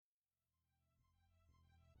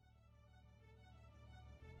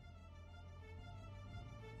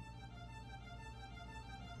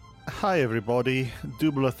Hi everybody,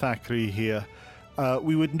 Dubla Thackeray here.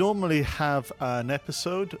 We would normally have an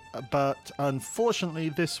episode, but unfortunately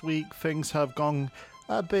this week things have gone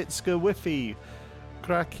a bit skewiffy.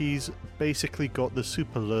 Cracky's basically got the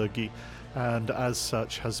super lurgy and as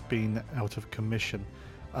such has been out of commission.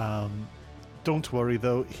 Don't worry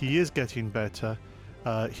though, he is getting better.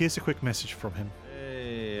 Here's a quick message from him.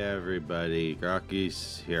 Hey everybody,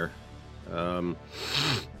 Grocky's here.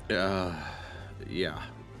 Yeah,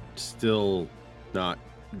 still not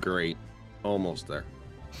great. Almost there.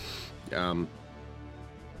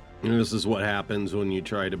 This is what happens when you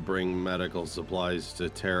try to bring medical supplies to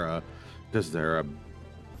Terra, because they're a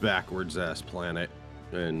backwards ass planet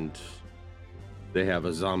and they have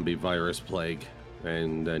a zombie virus plague,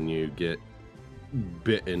 and then you get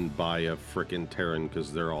bitten by a frickin' Terran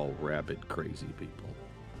because they're all rabid crazy people.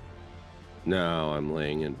 Now I'm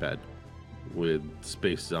laying in bed with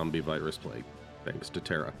space zombie virus plague, thanks to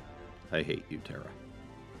Terra. I hate you, Terra.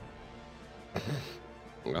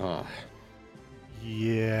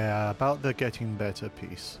 Yeah, about the getting better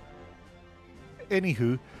piece.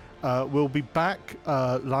 Anywho, we'll be back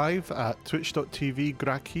live at twitch.tv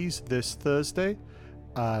Grackies this Thursday,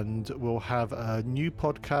 and we'll have a new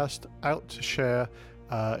podcast out to share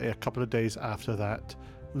a couple of days after that.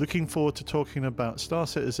 Looking forward to talking about Star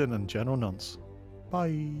Citizen and General Nonce.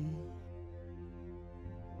 Bye.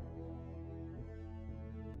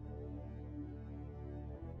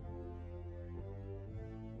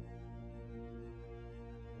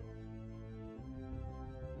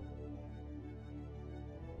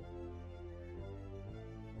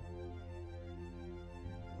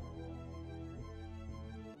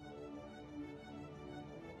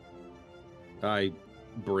 I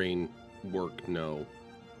brain work no.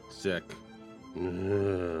 Sick.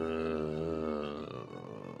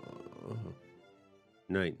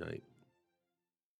 Night night.